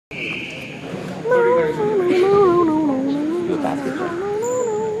basket.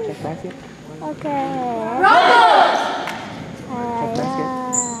 Check basket. Okay. Check basket.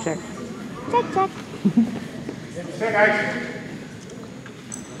 Check. Check, check. Check, guys.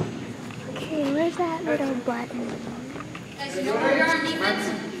 Okay, where's that little button? Guys, you know where you're on defense?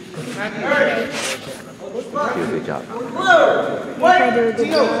 Do a good job. If I do a good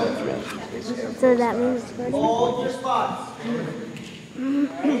job. So that means it's good. Hold your spots. Blue.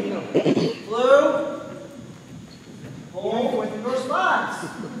 Hold your spots.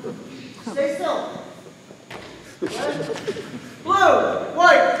 Stay still. Blue.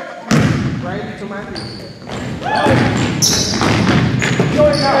 White. Right to Matthew.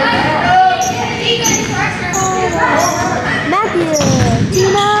 Matthew,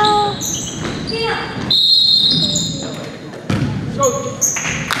 Tino.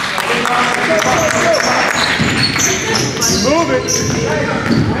 Move it.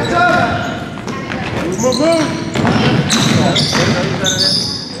 Hands up. Move.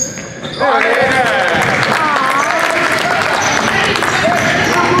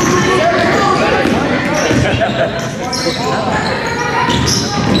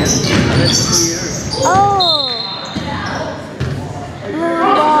 Oh,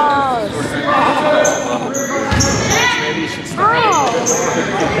 Maybe you should stop.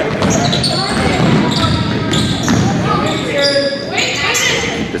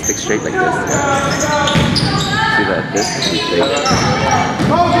 Just stick straight like this. See that? This is straight.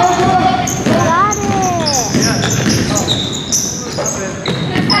 Got it.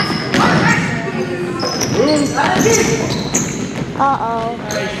 Uh-oh.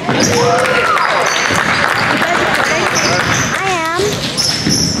 I am.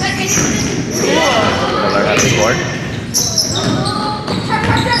 You wanna learn how to score?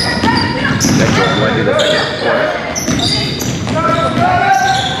 Let's go. You wanna do the second score?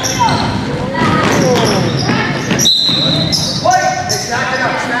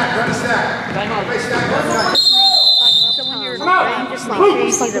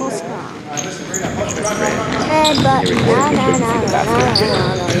 Red button.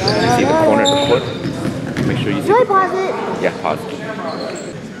 See the corner of the foot? Make sure you see. Do I pause it? Yeah, pause it.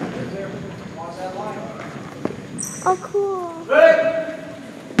 Oh, cool. Ready?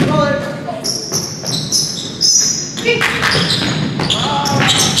 Roll it.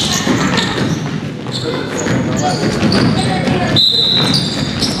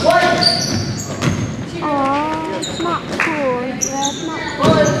 Aw, it's not cool. That's not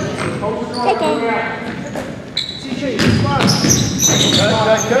cool. Take it.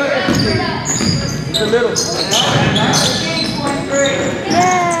 Cut. In the middle.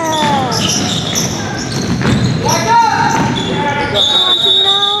 Yeah.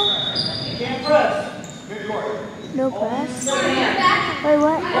 Can't press. No press? Wait,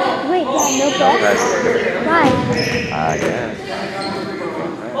 what? Wait, yeah, no press? Why? I guess.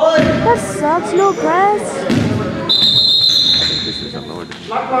 That sucks, no press. I think this is unloaded.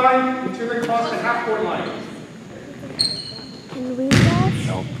 Lock line until they cross the half-court line. Can we press?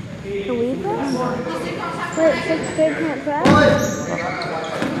 No. Can we press? Wait, 6th grade can't press?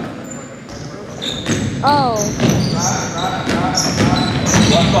 Oh.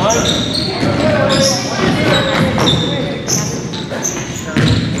 Lock behind.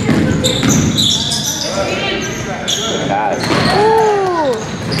 Pass. Ooh.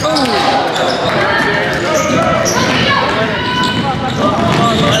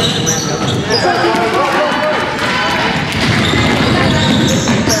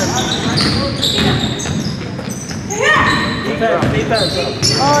 Defense.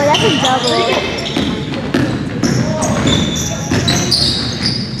 Oh, that's a double.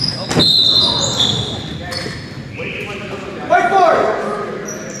 Wait for it.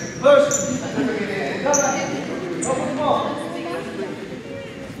 Push.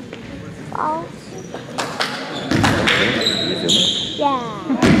 Oh. Yeah.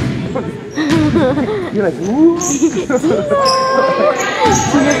 You're like, ooh. She just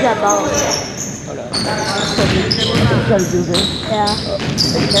got ball. Yeah.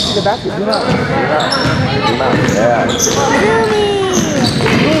 You can't see the basket. Zoom out. Yeah.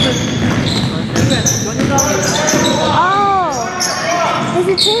 Oh,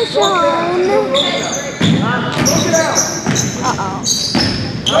 hesitation. Uh-oh.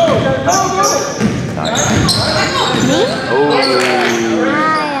 Me? Oh.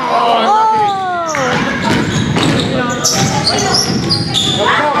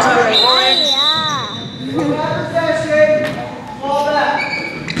 Fall back.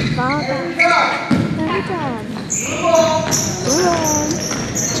 Every time. Go.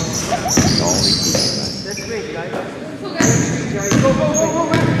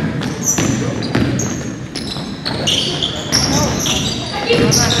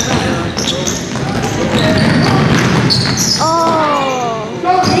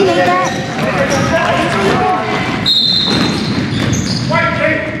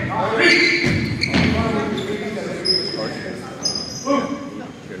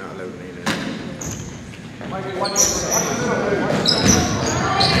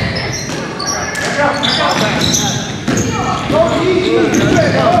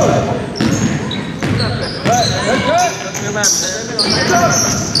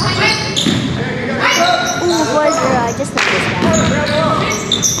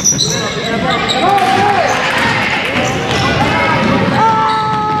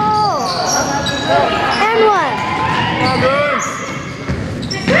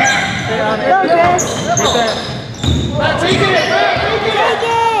 Take it! Take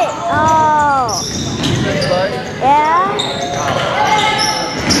it! Oh. Yeah?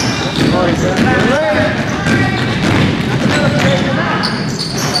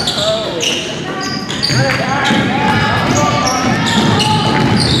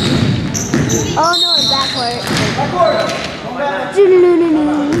 Oh no, it's backward.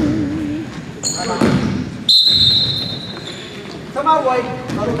 Come out, White.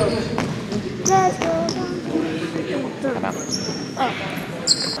 Let's go.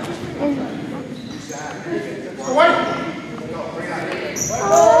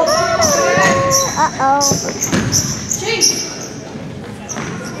 Uh-oh.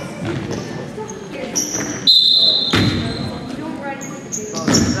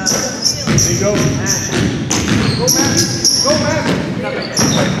 There you go. Go, man. Go, man.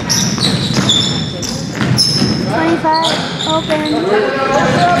 25, open.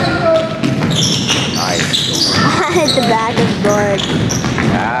 Nice. I hit the back of the board.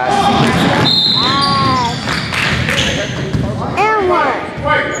 Pass. And one.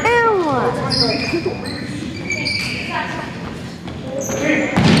 And one.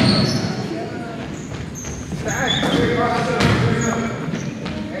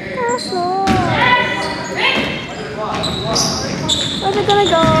 That's all. Where's it gonna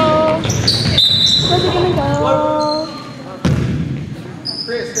go? Where's it gonna go?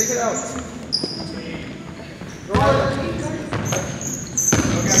 Chris, take it out.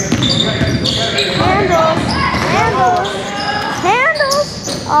 Handles. Handles. Handles.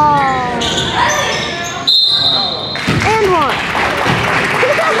 Oh. And one.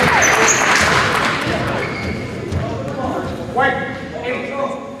 White. 8.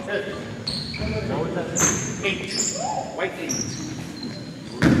 8. White 8.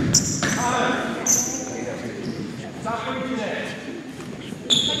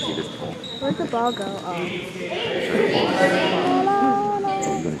 Where'd the ball go? Oh.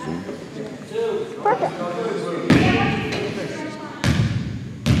 Perfect.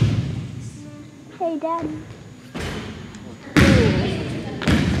 Hey, Daddy.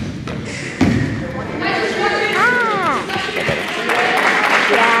 Ah!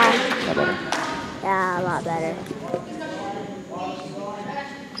 Yeah. Yeah, a lot better.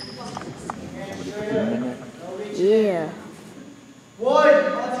 Yeah. Wood,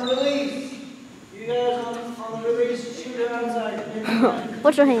 on the release. You guys on the release, shoot it outside.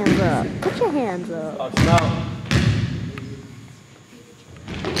 Put your hands up. Put your hands up. Oh, smell.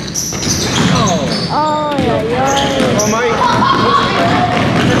 Oh, yeah, yeah. Oh, Mike.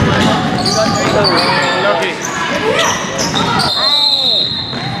 Lucky.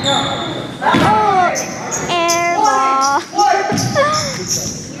 Oh, air ball.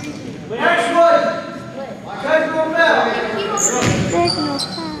 Next one. Guys, go back. There's no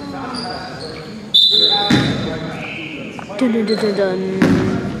sound. Dun dun dun dun dun.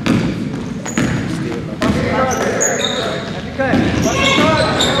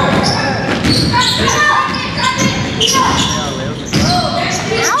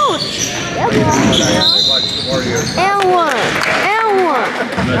 Ouch! Yeah, boy. And one. And one.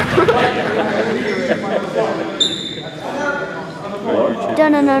 Dun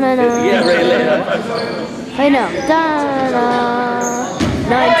dun dun dun dun. Wait, no. Dun dun.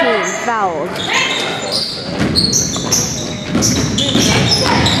 19 fouls.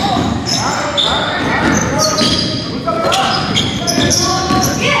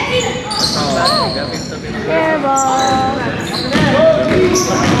 Air ball.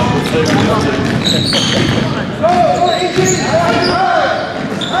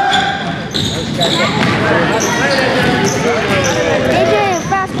 AJ,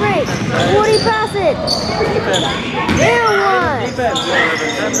 fast break. 40 pass it. And one.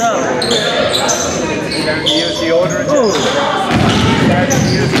 Use the order.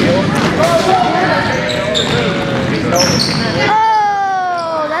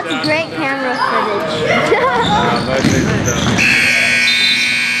 Oh, that's great camera footage.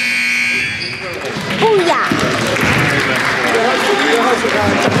 Oh yeah.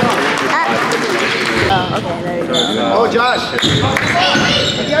 Oh, okay, there you go. Oh, Josh.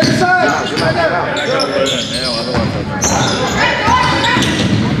 The other side.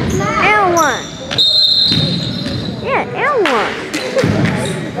 And one. Yeah, and one.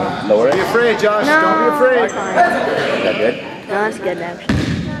 Lower it. Don't be afraid, Josh. No, Don't be afraid. that's fine. Is that good? No, it's good actually.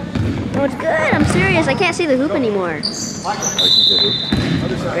 No, it's good. I'm serious. I can't see the hoop anymore.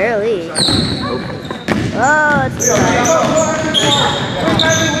 Barely. Oh, it's good.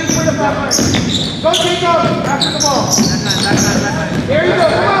 Go, Chico. After the ball. There you go.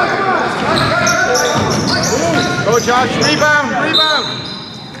 Come on. Go, Josh. Rebound. Rebound.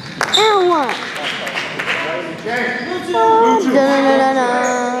 And one. A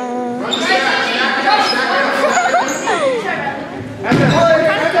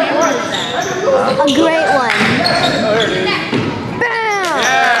great one. Bam!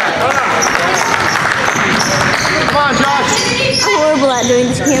 Come on, Josh. I'm horrible at doing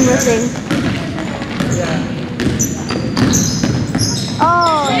this camera thing.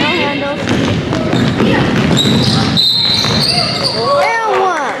 Oh, no handles. And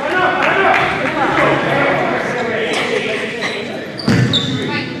one.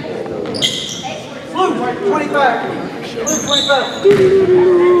 Blue, 25. Blue,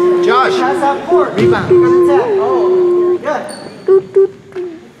 25. Josh. Pass out court. Rebound. Oh, good.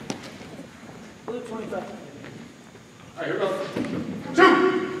 Blue, 25. All right, here we go. Shoot.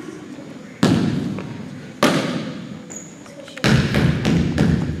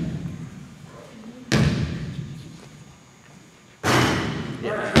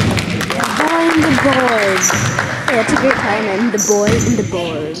 Boy in the board. Yeah, that's a great time, and the boy in the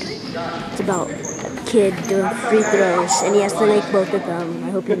board. It's about a kid doing free throws, and he has to make both of them. I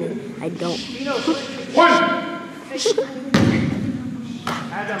hope he I don't. One.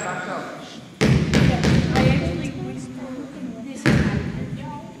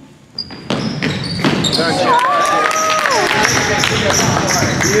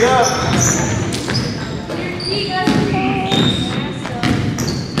 Get up.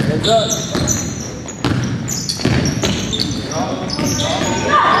 Heads up.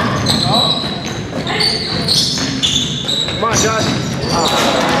 Come on, Josh.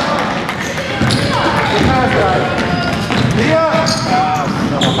 Good pass, guys. Get up.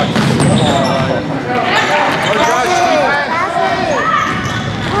 Oh, Josh,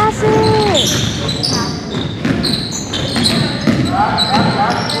 Pass it!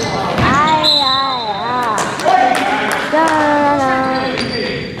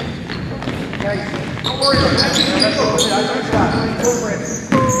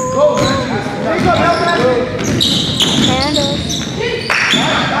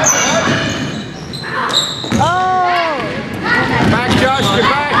 back, Josh, get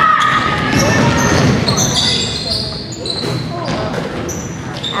back.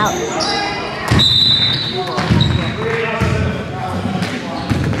 Out.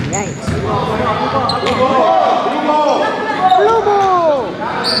 Yikes. Blue ball.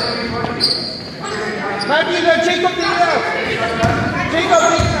 Might be there, Jacob, take it out. Jacob,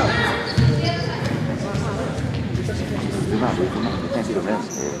 take it out. You can't see the rest.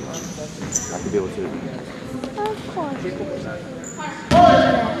 I have to be able to. Of course.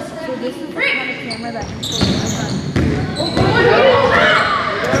 So this is the kind of camera that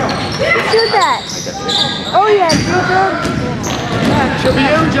Shoot that. Oh yeah, Jacob. Should be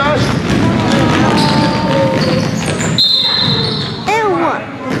you, Josh. And one.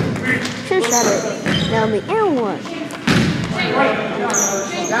 Should have it. Now me and one.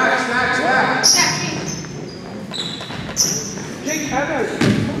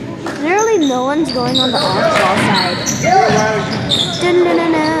 Literally no one's going on the off-ball side.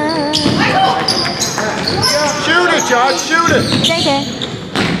 Dun-dun-dun-dun. Shoot it, Josh, shoot it. JK.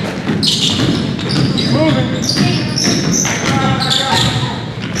 Keep moving.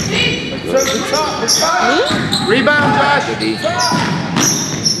 It's up. Rebound, Josh. Good defense.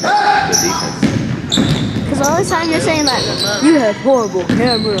 Because all the time you're saying that you have horrible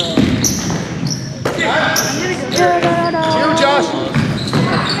camera. You, Josh.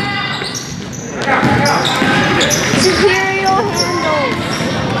 Superior handles.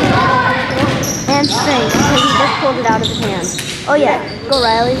 And strength, because he just pulled it out of his hand. Oh yeah, go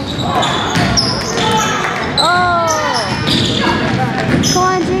Riley. Oh! Come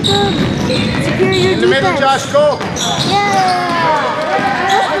on, Jacob. Superior In the middle, defense. Josh, go. Yeah!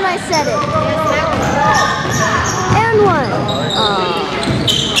 Just when I said it. And one.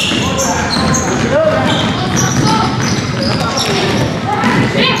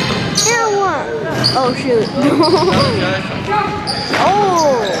 And one. Oh shoot.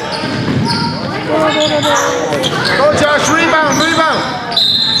 Oh! Go, Josh, rebound.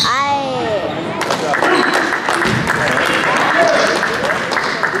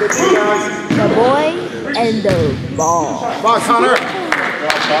 The boy and the ball. Come on, Connor.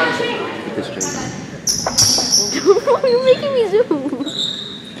 Get this straight. You're making me zoom.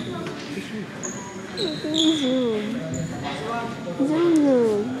 Making me zoom.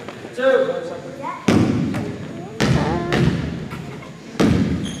 Zoom.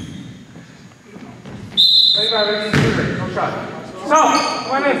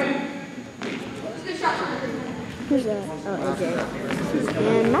 Who's that? Oh, AJ.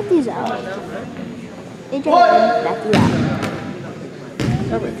 And Matthew's out. AJ and Matthew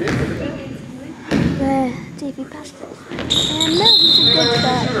out. 50 if he passed it. And no, he's a good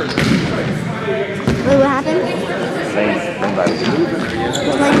shot. Wait, what happened? Same by the Who's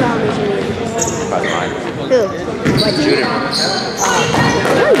playing Valorant usually? mine. Who? What team? Shooter.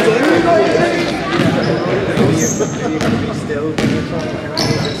 No, he didn't.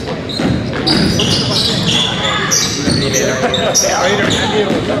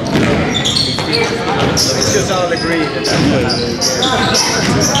 Let's just all agree that that's what happened.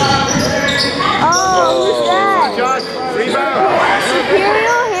 Oh, who's that? Josh, rebound.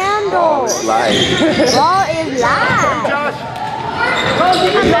 Superior handle. Live. Ball is live. Josh.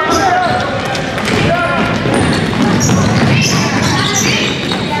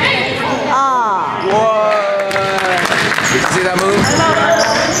 Ah, What? Did you see that move?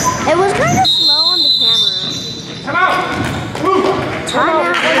 it was kind of slow on the camera. Come out. Move.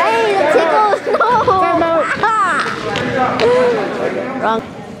 Timeout. Hey, the tickles. No. Wrong.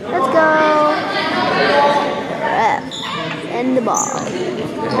 Let's go. Ref. And the ball.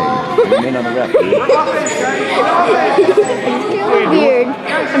 In on the ref, dude. Curly beard.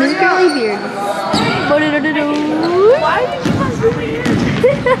 And his curly beard. Why did you want to do it?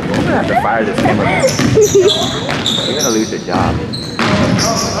 We're gonna have to fire this cameraman. You're gonna lose your job.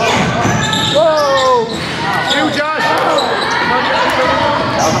 Whoa. You, Josh.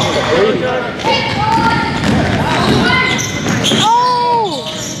 Oh!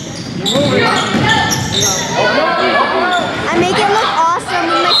 I make it look awesome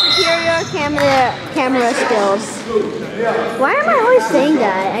with my superior camera skills. Why am I always saying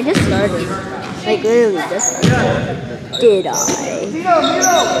that? I just started. Like literally just started. Did I?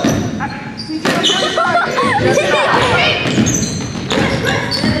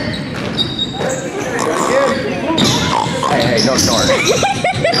 Hey, no snort.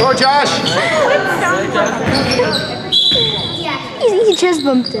 Go, Josh. He just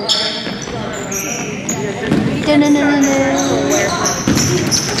bumped it. Dun-dun-dun-dun-dun.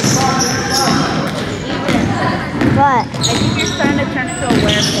 What? I think you're starting to turn into a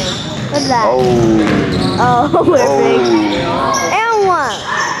werepig. What's that? Oh. Oh, we're big. Oh. And one.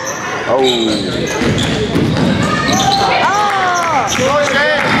 Oh. Oh! Go,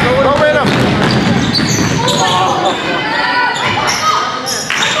 Sam. Go with him.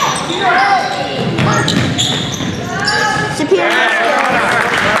 Superior skills.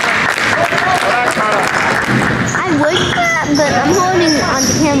 I would clap, but I'm holding on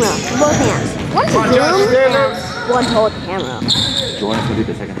the camera with both hands. One to zoom, one to hold the camera. Do you want us to do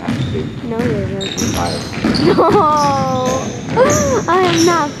the second half? No, you isn't. Fired. No, I am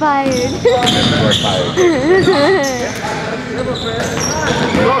not fired. We're fired.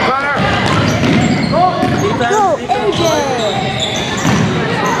 Go, Connor. Go, AJ! Oh,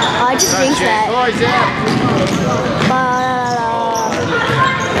 I just jinxed that. Go, Sam.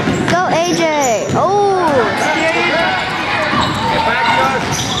 Go, AJ! Oh! Get back,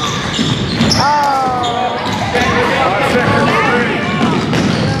 Josh. Oh!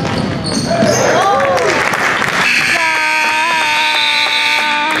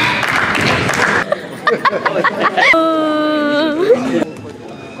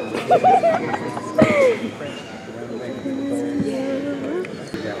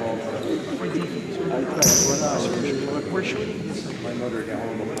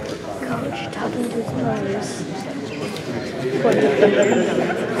 Coach talking to his players.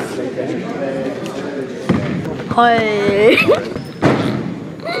 Hey.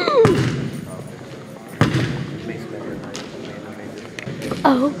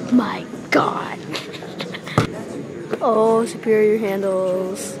 Oh my god. Oh, superior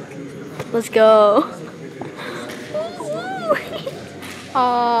handles. Let's go.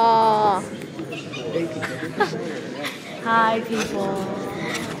 Aww. Hi, people.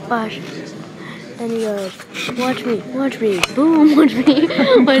 Watch. And he goes, watch me, boom, watch me, boom, watch me,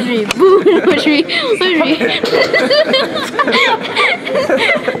 watch me.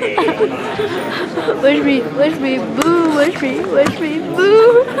 Watch me, boom, watch me,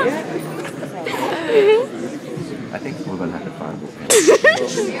 boom. I think we're gonna have to find this.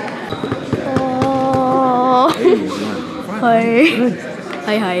 Oh. Hi.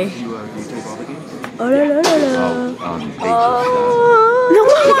 Hi. Oh, la, la, la, la. No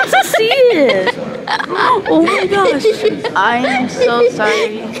one wants to see it. Oh my gosh. I am so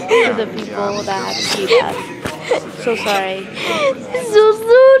sorry to the people that had to see that. So sorry. So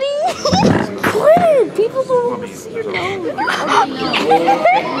sorry. Quit! People don't want to see your nose.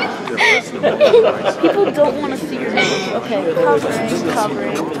 People don't want to see your nose. Okay,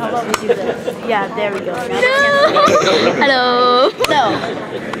 covering. How about we do this? Yeah, there we go. Now Hello. No.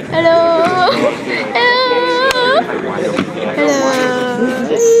 Hello. Hello.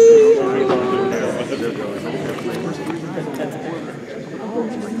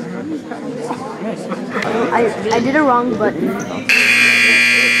 I did a wrong button.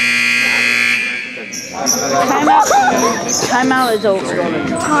 Timeout is over.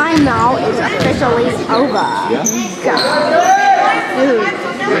 Timeout is officially over. Yeah? Dude,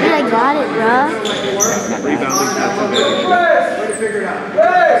 I got it, bruh. Rebounding, that's a big issue. Figure it out.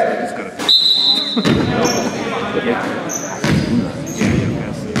 It's gonna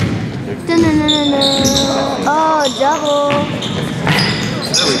Oh, double.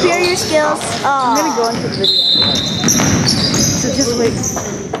 Superior skills. I'm gonna go into the video. So just wait.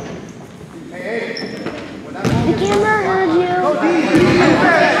 The camera heard you.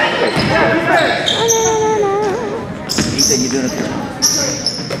 Ethan, you're doing it good.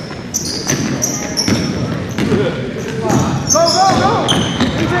 Go, go, go!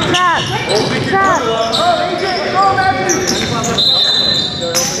 Trap. Trap. Go, AJ, go, Matthew!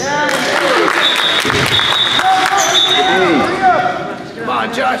 Come on,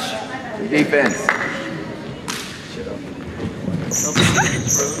 Josh. Defense.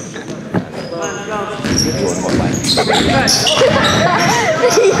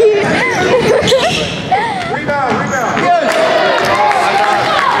 Rebound, rebound.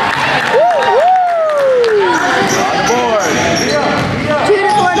 On the board. 2 to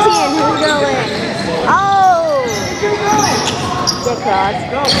 14. Who's going? Oh. Get crossed.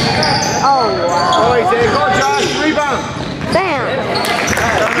 Oh, wow. Go, AJ, go, Josh, rebound. Bam.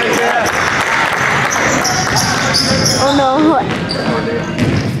 Come, AJ. Oh, no.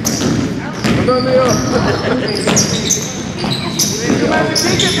 Go, Leo.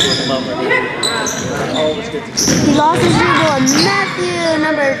 He lost his dribble. Matthew,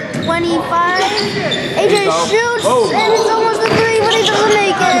 number 25. AJ shoots, and it's almost a 3, but he doesn't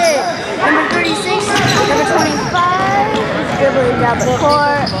make it. Number 36, number 25. He's dribbling down the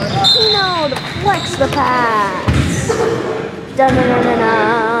court. Tino to flex the pass. Da-na-na-na-na.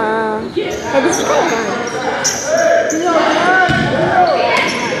 Hey, this is fun.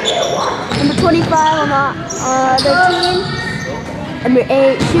 Number 25 on the other team. Number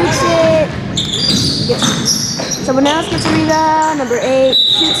 8 shoots it. Someone else gets a rebound. Number 8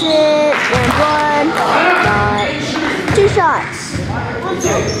 shoots it. And 1. Nice. 2 shots.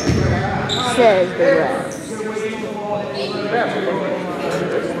 Says the ref.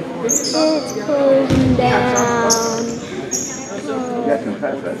 It's closing down. You guys can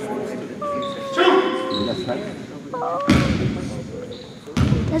pass that. That's right.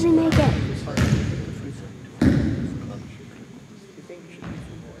 Does he make it?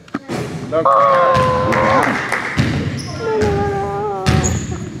 No.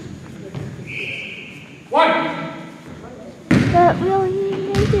 One. But will he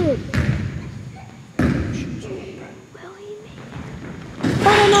make it? Will he make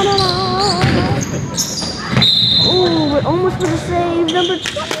it? No. Ooh, it almost was a save. Number 25.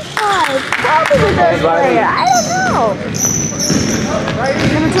 Probably the best player. I don't know.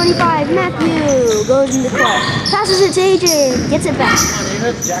 Number 25, Matthew, goes in the court. Passes it to AJ, gets it back.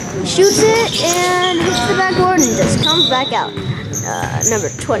 Shoots it and hits the backboard and just comes back out. Number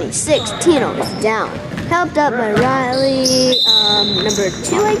 26, Tino is down. Helped up by Riley, number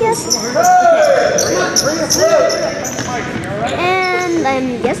 2, I guess. Okay. And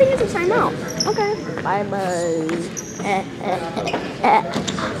I'm guessing it's a timeout. Okay. Bye bye.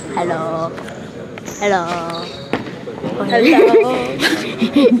 Hello. Hello. Hello.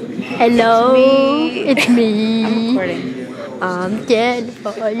 Hello. It's me. I'm recording. I'm dead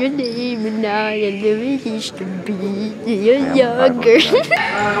for your name and I am living used to be younger.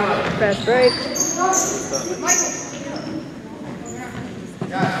 Press break.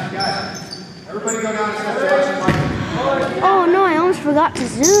 Guys. Everybody go down and start watching Mike. Oh no, I almost forgot to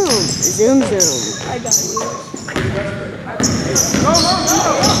zoom. Zoom. Go.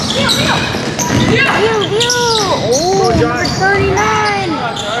 Oh, number 39.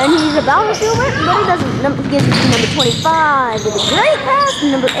 And he's about to shoot it, but he doesn't. He gives it to number 25 with a great pass.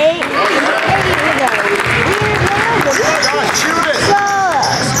 And number 8. Number 8 with a weird Shoot it.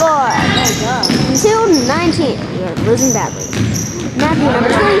 score. Until 19. We are losing badly. Matthew, number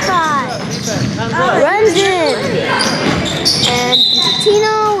 25. Runs in. And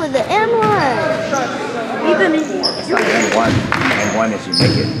Tino with the N1. It's not N1. N1 is you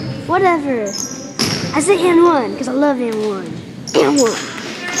make it. Whatever. I say N1 because I love N1. N1.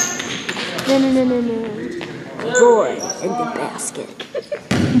 No. Boy in the basket.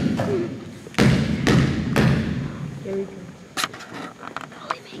 Here we go.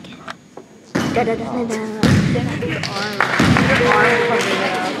 Will he make it?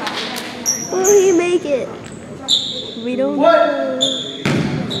 Will he make it? We don't know.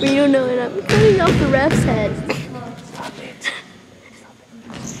 We don't know, and I'm cutting off the ref's head.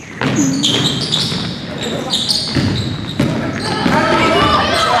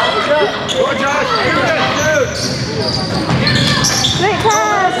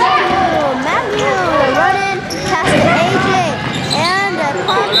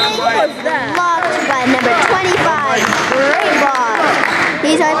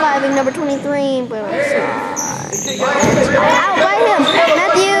 number 23, but it's out by him.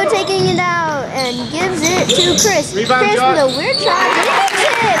 Matthew taking it out and gives it to Chris. Rebound, Chris with a weird shot. And he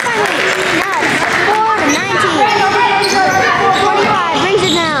makes it! Finally! Now it's 4 to 19. 25 brings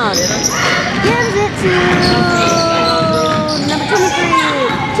it down. Gives it to number 23.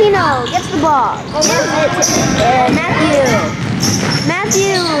 Tino gets the ball. Gives it to Matthew.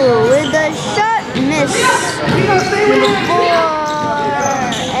 Matthew with the shot miss. Number 4.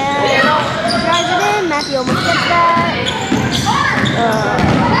 Drives it in. Matthew almost gets that.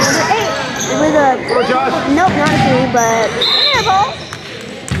 Number 8 with a nope, not a 3, but air ball.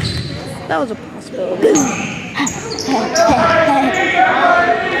 That was a possibility.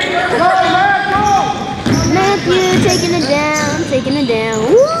 Matthew taking it down.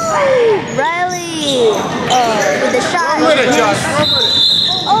 Woo! Riley with the shot.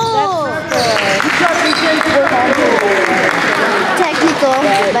 Oh! Technical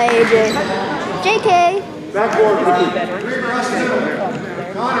by AJ. JK. Backboard.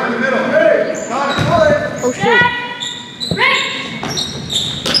 Connor in the middle. Oh shoot.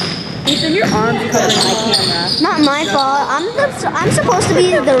 Ethan, your arm's covering my camera. Not my fault. I'm supposed to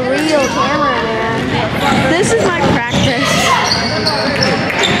be the real cameraman. This is my practice.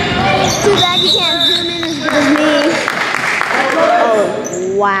 Too bad you can't zoom in as good as me.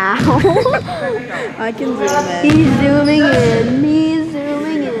 Oh wow. I can zoom in. He's zooming in.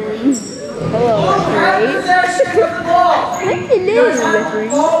 Hello, referee. Hello, referee.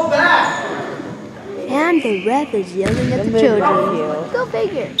 Ball back. And the ref is yelling at the children. Go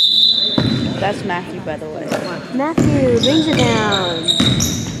figure. That's Matthew, by the way. Matthew brings it down.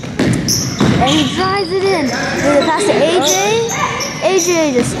 And he drives it in. With a pass to AJ.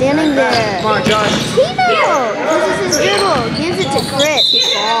 AJ just standing there. Come on, Josh. Tino! This is his dribble. Gives it to Chris. He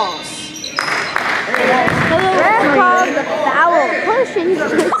falls. Ref calls the foul. Pushing.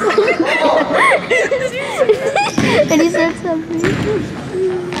 And he said something.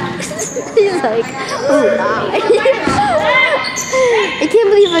 He's like, oh my. I can't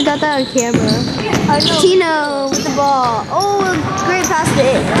believe I got that on camera. Tino with the ball. Oh, great pass to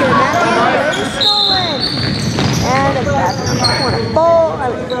Matthew. It is stolen. And I want to bowl. I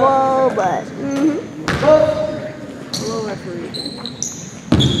was low, but Hello, referee.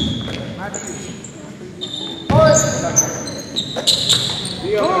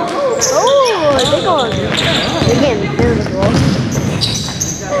 oh, they're going. They're getting physical.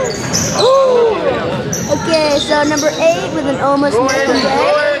 Okay, so number 8 with an almost nothing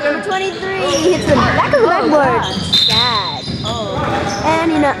day. Number 23 hits the back of the backboard. Sad.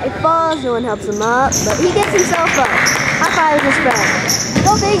 And it falls, no one helps him up, but he gets himself up. High five his friend.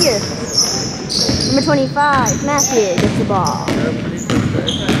 Go figure. Number 25, Matthew gets the ball.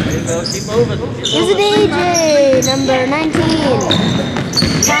 Gives it to AJ, number 19.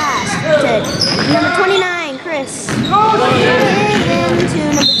 Pass to number 29, Chris. Into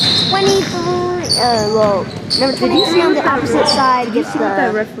number 23. Well, number 23 on the opposite side gets See what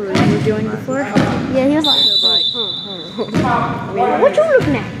that referee was doing before? Yeah, he was like, what you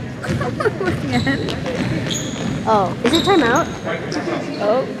looking at? Oh, is it timeout?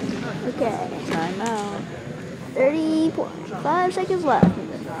 Oh, Okay. timeout. 35 seconds left in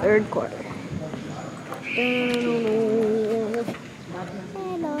the third quarter.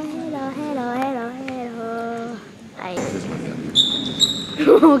 Hello. Hi.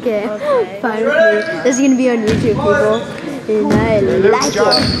 Okay, fine with me. This is gonna be on YouTube, people. And I like it.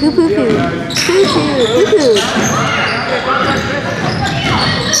 Poo-poo-poo. Poo-poo.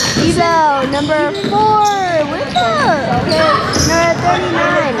 Evo, number 4. Where's that? Okay, number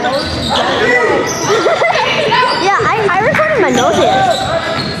 39. Yeah, I recorded my nose hairs.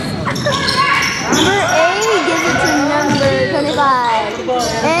 Number 8 gives it to number 25.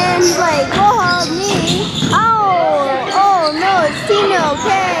 And he's like, go hug me. Oh no, it's Tino.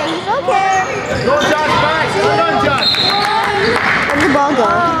 Okay, he's okay. Go, Josh, back. Well done, Josh. Where did the ball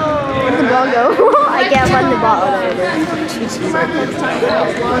go? I can't run the ball. There it is.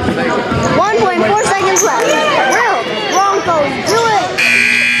 1.4 seconds left. Will Broncos do it?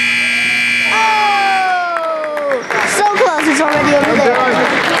 Oh! So close, it's already over there.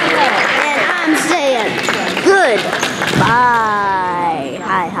 And I'm saying goodbye.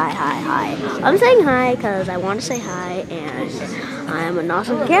 Hi. I'm saying hi because I want to say hi, and I am an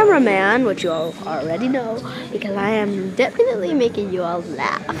awesome cameraman, which you all already know, because I am definitely making you all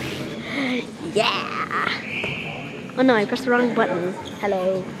laugh. Yeah. Oh no, I pressed the wrong button.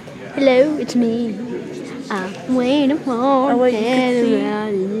 Hello, it's me. I'm waiting for wait,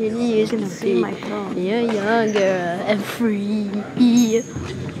 you can see my phone. You're younger and free. You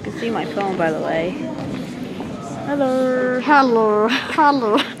can see my phone, by the way. Hello.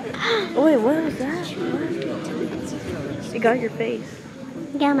 Oh, wait, what was that? What? It got your face.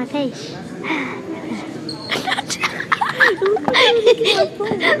 Get on my face.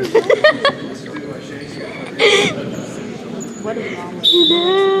 What is wrong with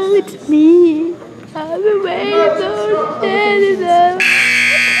No, it's me. I'm away so dead enough.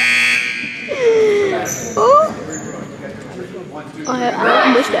 Oh, I have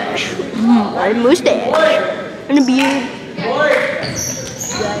a mustache. A mustache. And a beard.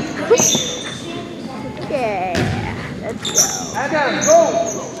 Okay, let's go.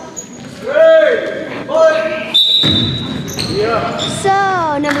 So,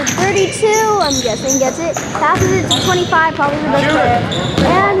 number 32, I'm guessing, gets it. Passes it to 25, probably the best player.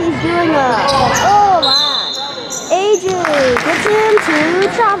 And he's doing oh wow. AJ gets him to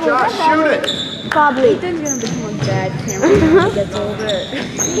travel. Josh, shoot it. Probably. Ethan's gonna become a bad camera when he gets older.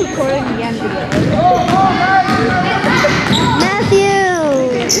 Recording again Matthew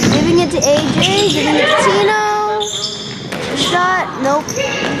giving it to AJ, giving it to Tino. Shot, nope.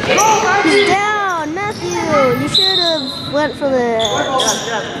 He's down, Matthew. You should have went for the.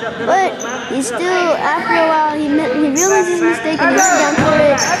 But he's still, after a while, he realizes his mistake and he went down for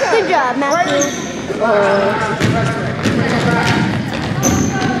it. Good job, Matthew.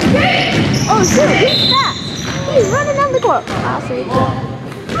 Oh shoot, he's fast. He's running down the court. I'll say he's running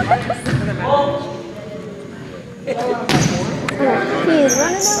down the court.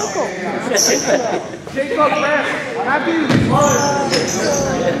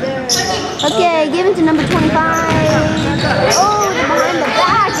 Okay, give it to number 25. Oh, the behind the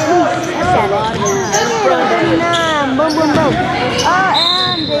back, and he's at it. 39, boom, boom, boom. Oh,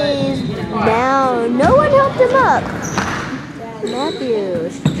 and he's down. No one helped him up. Matthew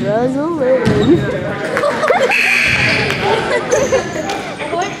struggling.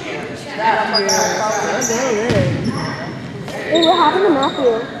 Hey, what happened to Matthew?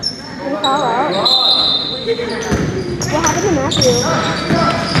 Did he fall out? What happened to Matthew?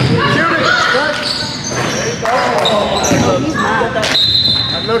 He's mad.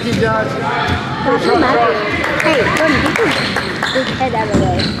 I'm looking down. What happened to Matthew? Hey, Jordan, get your big head out of the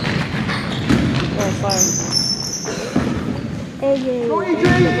way. Oh, sorry. AJ,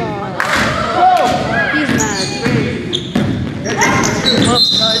 He's mad.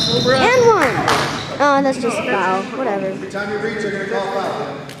 and one. Oh, that's just a foul. Whatever. Every time you reach, they're going to call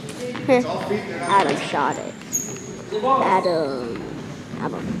foul. Adam shot it. Adam.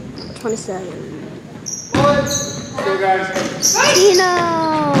 27. Go, guys. Tino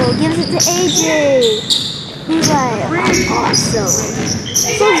gives it to AJ. He's like, awesome.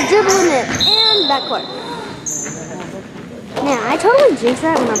 So he's dribbling it and backcourt. Man, I totally jinxed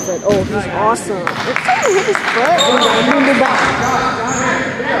that when I said, oh, he's awesome. If someone hit his foot and then moved it back.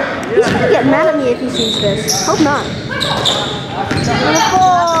 He's gonna get mad at me if he sees this. Hope not. Number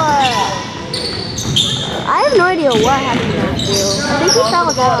 4. I have no idea what happened to Matthew. I think he fell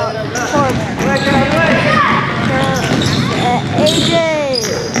out. AJ,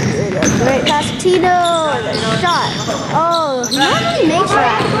 great pass to Tino, shot. Oh, he normally makes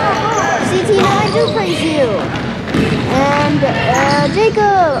that. See, Tino, I do praise you. And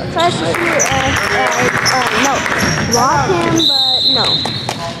Jacob tries to shoot. No, block him, but no.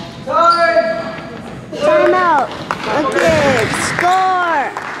 Timeout. Okay, score.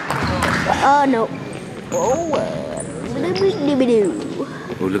 Oh no. Oh,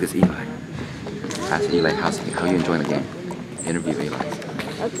 Oh, look, it's Eli. Ask Eli how you enjoying the game. Interview Eli.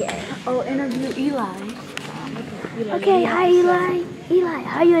 okay. Oh, interview Eli. Okay, hi Eli. Eli,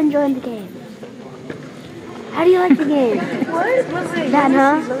 how you enjoying the game? How do you like the game? What? Bad,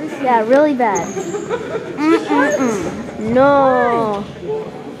 huh? Yeah, really bad. No.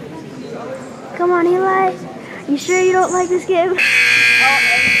 Come on, Eli. You sure you don't like this game?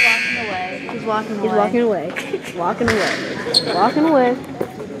 He's walking away. He's walking away. Walking away. Walking away.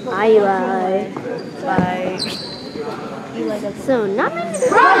 Hi, Eli. Bye. Eli doesn't. So, not many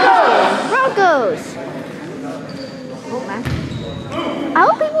Broncos. I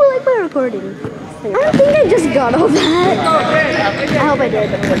hope people like my recording. I don't think I just got all that. I hope I did.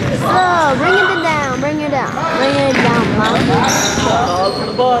 So, bring it down. Bring it down. Bring it down, Mom.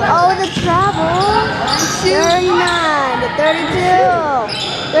 Oh, the travel. 39 to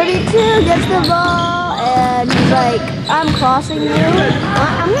 32. 32 gets the ball, and he's like, I'm crossing you.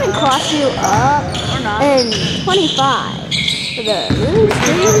 I'm going to cross you up. And 25. For the really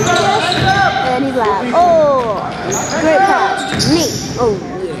screens, I guess. And he's like, oh, great pass to me. Oh,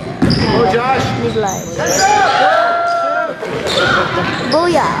 yeah. Go, Josh. And he's like,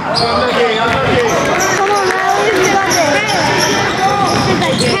 booyah. Come on, Riley, we got this. This is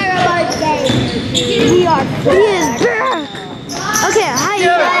a terrible game. We are. He is back. Okay, hi,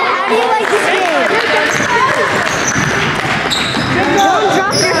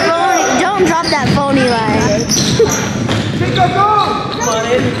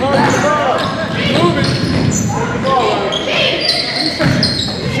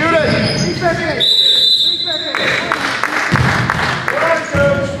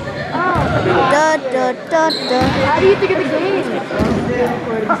 How do you think of the game?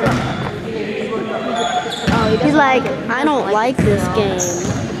 He's like, I don't like this game.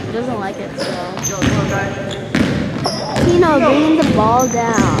 He doesn't like it, so. Tino, bringing the ball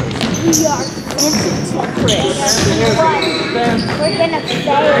down. It's a Chris. We're gonna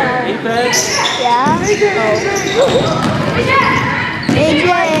fail. Yeah?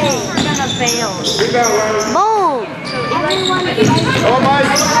 AJ! We're gonna fail. Boom! Oh,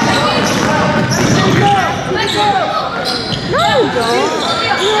 Mike. No, you don't.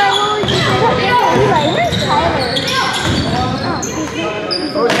 Where's Tyler?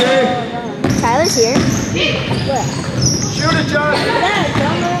 Okay. Tyler's here. What? Shoot it, Josh.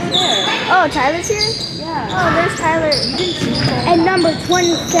 Oh, Tyler's here? Yeah. Oh, there's Tyler. And number 26.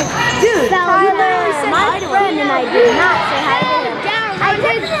 Dude, Tyler, my friend and I did not say hi to him. I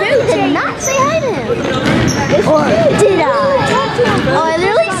did not say hi to him. Or did I? Oh, I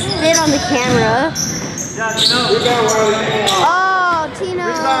literally spit on the camera. Oh, Tino.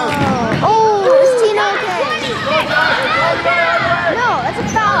 Oh, is Tino okay? No, that's a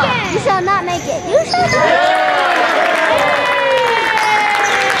foul. You shall not make it. You shall not make it.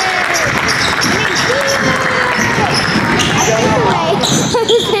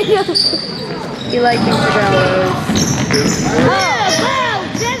 You like Instagram Rose.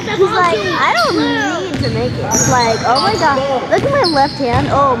 He's like, I don't need to make it. It's like, oh my god, look at my left hand.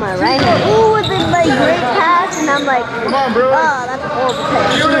 Oh, my right hand. Ooh, with the like great pass, and I'm like, Come on, bro. oh, that's a horrible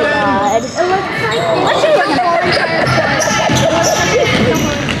pass. Oh my god. Let's just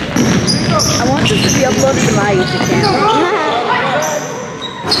I want this to be uploaded to my YouTube channel.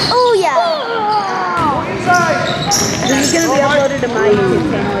 Oh yeah. This is gonna be uploaded to my YouTube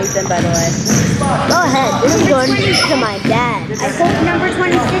channel, Ethan, by the way. Go ahead. This is going to my dad. I hope number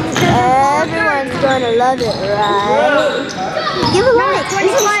 26. Everyone's gonna love it, right? Give a like, and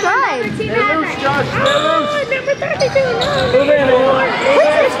subscribe. Number 32.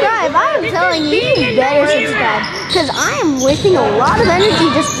 Please subscribe. I'm telling you, you better subscribe. Because I am wasting a lot of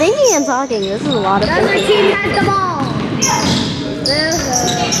energy just thinking and talking. This is a lot of thinking. Team has the ball.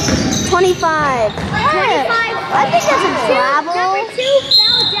 25. I think that's a travel. Number 2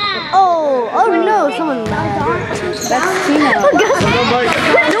 fell down. Oh no, someone died. That's Tina. No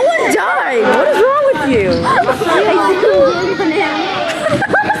one died. What is wrong with you?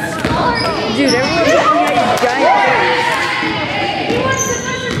 Dude, everyone's looking at you giant.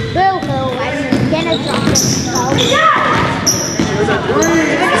 Boo hoo, I'm gonna drop it.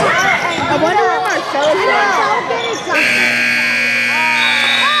 I wonder where Marcel is at.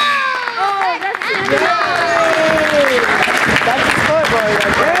 That's a scoreboard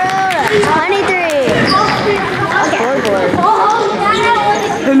right there.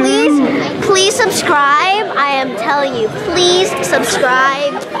 23. Please subscribe. I am telling you, please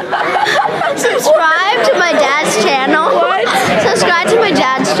subscribe. Subscribe to my dad's channel. What? Subscribe to my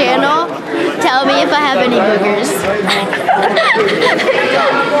dad's channel. Tell me if I have any boogers.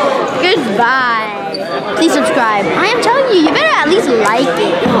 Goodbye. Please subscribe. I am telling you, you better at least like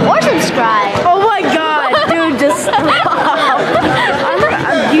it or subscribe. Oh my god, dude, just stop.